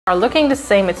are looking the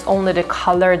same. It's only the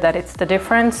color that it's the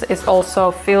difference. It's also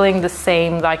feeling the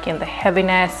same, like in the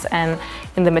heaviness and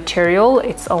in the material.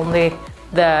 It's only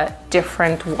the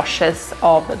different washes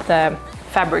of the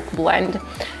fabric blend.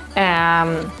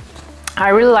 I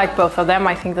really like both of them.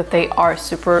 I think that they are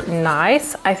super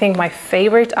nice. I think my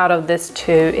favorite out of this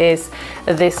two is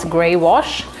this gray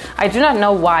wash. I do not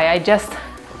know why, I just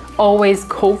always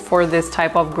go for this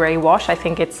type of gray wash. I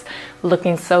think it's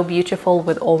looking so beautiful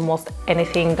with almost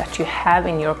anything that you have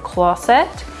in your closet.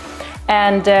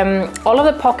 And all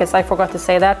of the pockets, I forgot to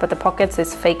say that, but the pockets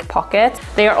is fake pockets.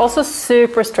 They are also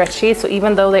super stretchy, so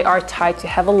even though they are tight, you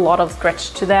have a lot of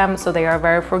stretch to them, so they are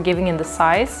very forgiving in the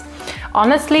size.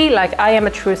 Honestly, like, I am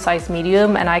a true size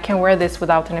medium and I can wear this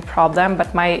without any problem,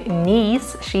 but my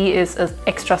niece, she is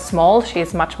extra small. She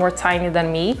is much more tiny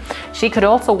than me. She could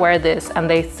also wear this and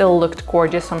they still looked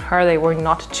gorgeous on her. They were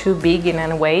not too big in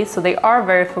any way, so they are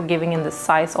very forgiving in the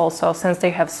size also, since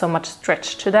they have so much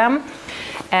stretch to them.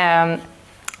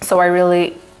 So I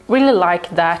really like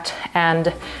that.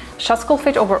 And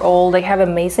Shascullfite overall, they have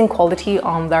amazing quality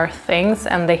on their things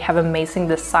and they have amazing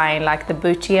design, like the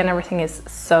booty and everything is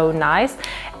so nice.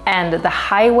 And the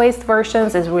high waist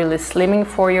versions is really slimming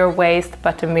for your waist,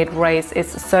 but the mid waist is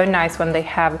so nice when they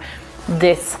have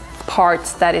this part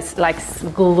that is like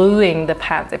gluing the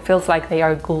pants. It feels like they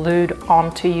are glued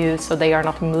onto you, so they are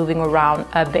not moving around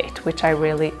a bit, which I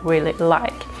really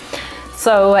like.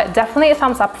 So definitely a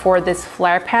thumbs up for this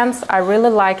flare pants. I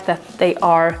really like that they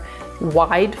are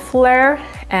wide flare,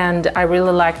 and I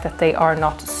really like that they are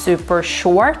not super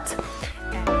short.